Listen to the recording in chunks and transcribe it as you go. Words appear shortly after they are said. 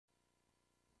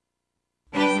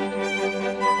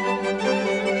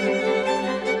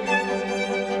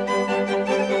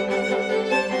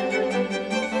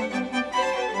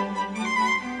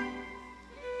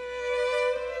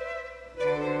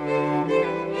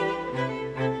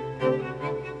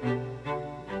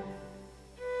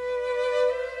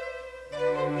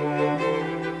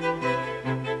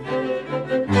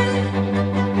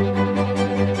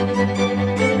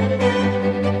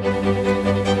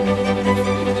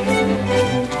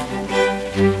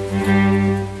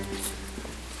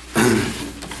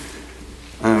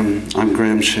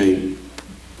damn shame.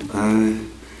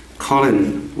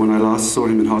 Colin, when I last saw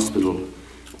him in hospital,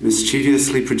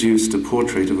 mischievously produced a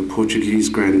portrait of a Portuguese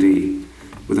grandee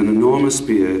with an enormous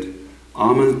beard,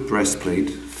 armoured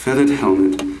breastplate, feathered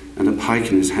helmet, and a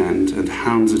pike in his hand, and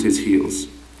hounds at his heels.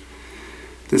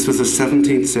 This was a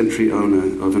 17th century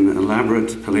owner of an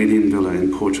elaborate Palladian villa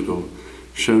in Portugal,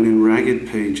 shown in ragged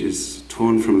pages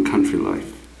torn from a country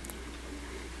life.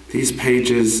 These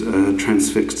pages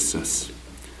transfixed us.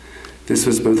 This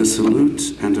was both a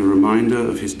salute and a reminder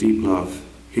of his deep love.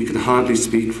 He could hardly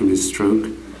speak from his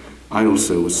stroke. I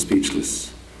also was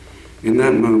speechless. In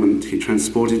that moment, he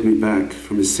transported me back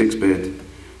from his sick bed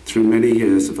through many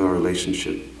years of our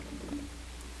relationship.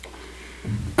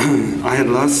 I had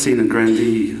last seen a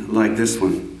grandee like this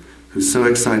one, who so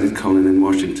excited Colin in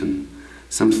Washington,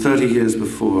 some 30 years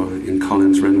before in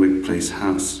Colin's Renwick Place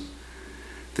house.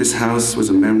 This house was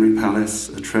a memory palace,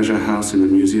 a treasure house in the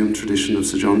museum tradition of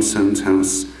Sir John Soane's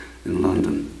house in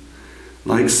London.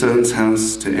 Like Soane's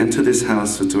house, to enter this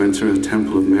house was to enter a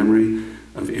temple of memory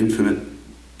of infinite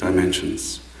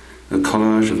dimensions, a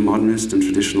collage of modernist and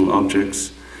traditional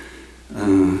objects,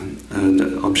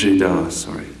 objets d'art,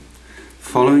 sorry.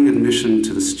 Following admission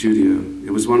to the studio,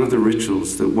 it was one of the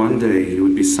rituals that one day he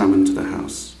would be summoned to the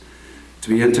house. To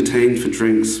be entertained for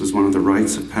drinks was one of the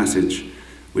rites of passage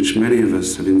which many of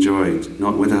us have enjoyed,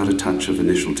 not without a touch of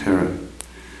initial terror.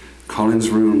 Colin's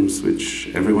rooms, which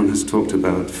everyone has talked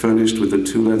about, furnished with the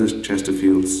 2 leather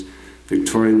Chesterfields,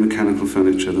 Victorian mechanical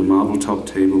furniture, the marble-top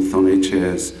table, Thonet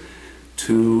chairs,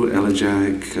 2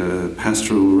 elegiac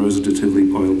pastoral Rosa de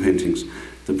Tivoli oil paintings,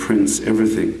 the prints,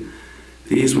 everything.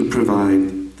 These would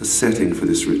provide the setting for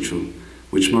this ritual,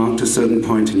 which marked a certain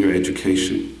point in your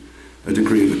education. A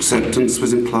degree of acceptance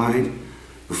was implied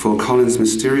before Colin's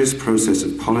mysterious process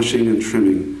of polishing and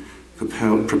trimming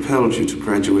propelled you to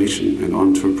graduation and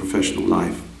on to a professional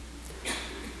life.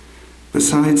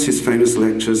 Besides his famous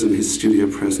lectures and his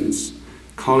studio presence,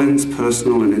 Colin's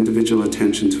personal and individual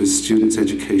attention to his students'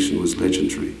 education was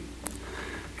legendary.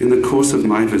 In the course of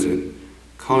my visit,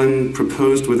 Colin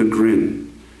proposed with a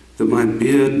grin that my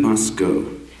beard must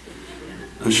go.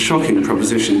 A shocking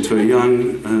proposition to a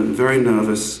young, very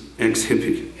nervous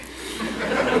ex-hippie.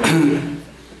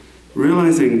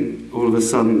 Realizing all of a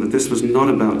sudden that this was not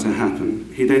about to happen,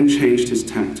 he then changed his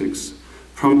tactics,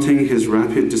 prompting his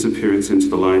rapid disappearance into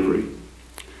the library.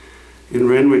 In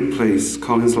Renwick Place,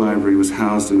 Colin's library was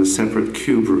housed in a separate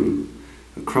cube room,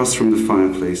 across from the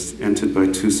fireplace, entered by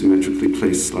 2 symmetrically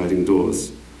placed sliding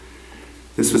doors.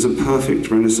 This was a perfect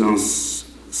Renaissance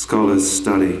scholar's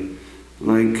study,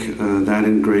 like that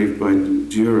engraved by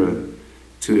Dürer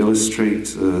to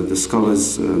illustrate the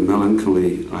scholar's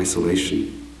melancholy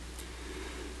isolation.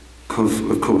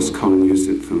 Of course, Colin used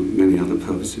it for many other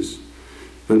purposes.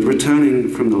 But returning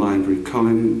from the library,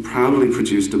 Colin proudly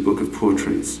produced a book of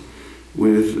portraits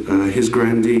with his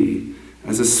grandee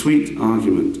as a sweet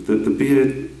argument that the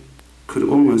beard could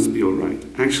almost be all right.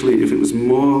 Actually, if it was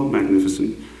more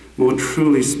magnificent, more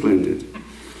truly splendid,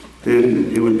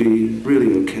 then it would be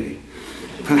really okay.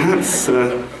 Perhaps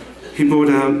he brought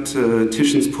out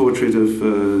Titian's portrait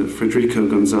of Federico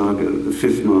Gonzaga, the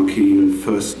 5th Marquis and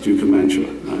 1st Duke of Mantua.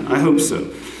 I hope so.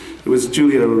 It was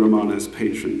Giulio Romano's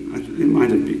patron. It might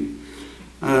have been.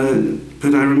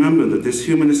 But I remember that this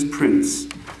humanist prince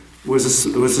was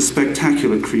a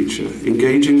spectacular creature,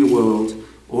 engaging the world,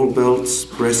 all belts,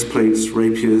 breastplates,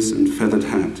 rapiers, and feathered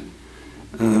hat,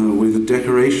 with a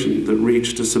decoration that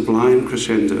reached a sublime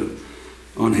crescendo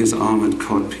on his armored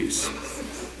codpiece.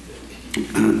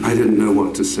 I didn't know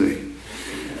what to say.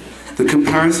 The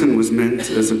comparison was meant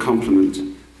as a compliment,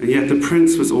 and yet the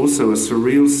prince was also a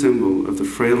surreal symbol of the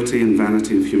frailty and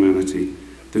vanity of humanity,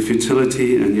 the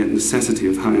futility and yet necessity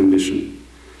of high ambition.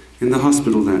 In the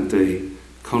hospital that day,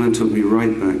 Colin took me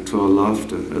right back to our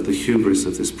laughter at the hubris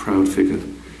of this proud figure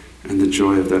and the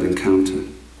joy of that encounter.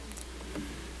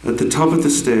 At the top of the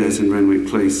stairs in Renwick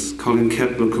Place, Colin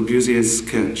kept Le Corbusier's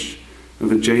sketch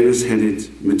of a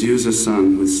Janus-headed Medusa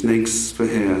sun with snakes for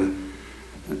hair,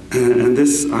 and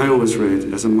this I always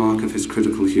read as a mark of his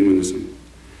critical humanism.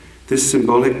 This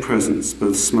symbolic presence,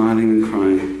 both smiling and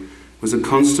crying, was a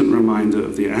constant reminder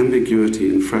of the ambiguity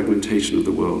and fragmentation of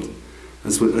the world,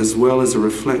 as well as a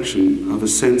reflection of a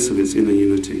sense of its inner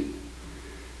unity.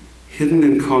 Hidden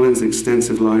in Colin's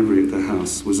extensive library at the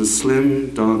house was a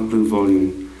slim, dark blue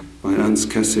volume by Ernst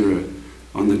Cassirer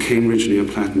on the Cambridge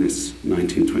Neoplatonists,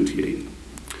 1928.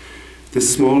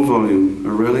 This small volume, a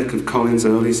relic of Colin's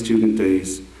early student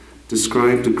days,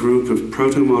 described a group of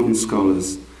proto-modern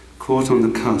scholars caught on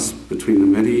the cusp between the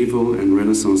medieval and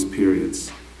Renaissance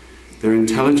periods. Their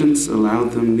intelligence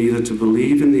allowed them neither to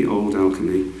believe in the old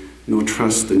alchemy nor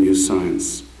trust the new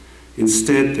science.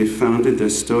 Instead, they founded their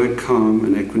stoic calm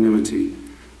and equanimity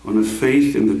on a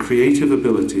faith in the creative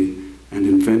ability and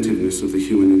inventiveness of the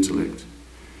human intellect.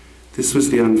 This was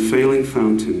the unfailing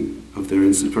fountain of their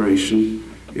inspiration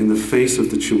in the face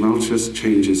of the tumultuous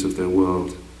changes of their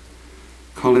world.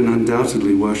 Colin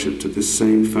undoubtedly worshipped at this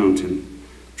same fountain,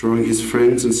 drawing his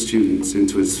friends and students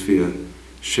into its sphere,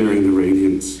 sharing the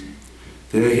radiance.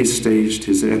 There he staged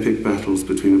his epic battles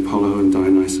between Apollo and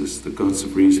Dionysus, the gods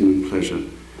of reason and pleasure,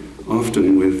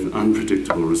 often with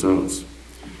unpredictable results.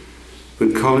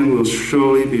 But Colin will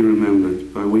surely be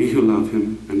remembered by we who love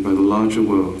him and by the larger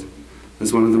world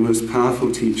as one of the most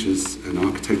powerful teachers and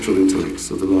architectural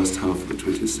intellects of the last half of the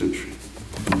 20th century.